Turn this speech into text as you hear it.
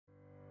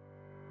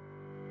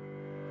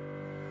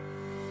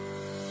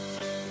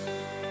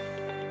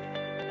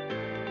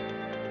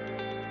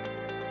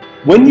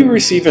When you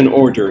receive an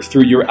order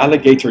through your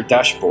Alligator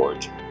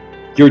dashboard,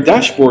 your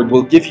dashboard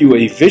will give you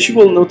a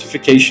visual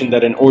notification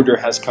that an order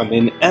has come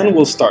in and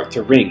will start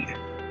to ring.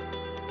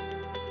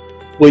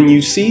 When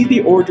you see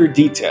the order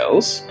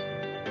details,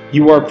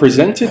 you are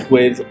presented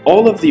with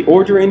all of the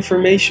order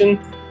information,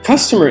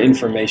 customer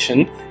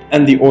information,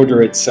 and the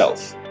order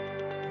itself.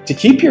 To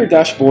keep your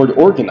dashboard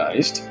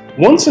organized,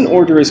 once an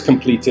order is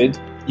completed,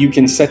 you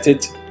can set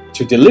it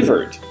to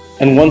delivered,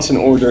 and once an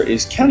order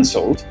is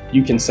cancelled,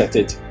 you can set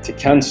it to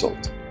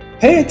cancelled.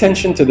 Pay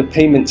attention to the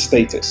payment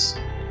status.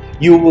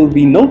 You will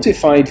be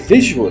notified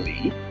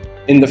visually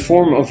in the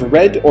form of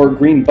red or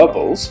green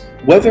bubbles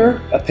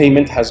whether a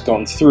payment has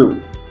gone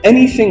through.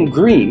 Anything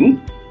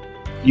green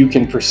you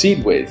can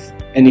proceed with,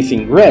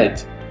 anything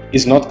red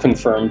is not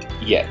confirmed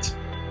yet.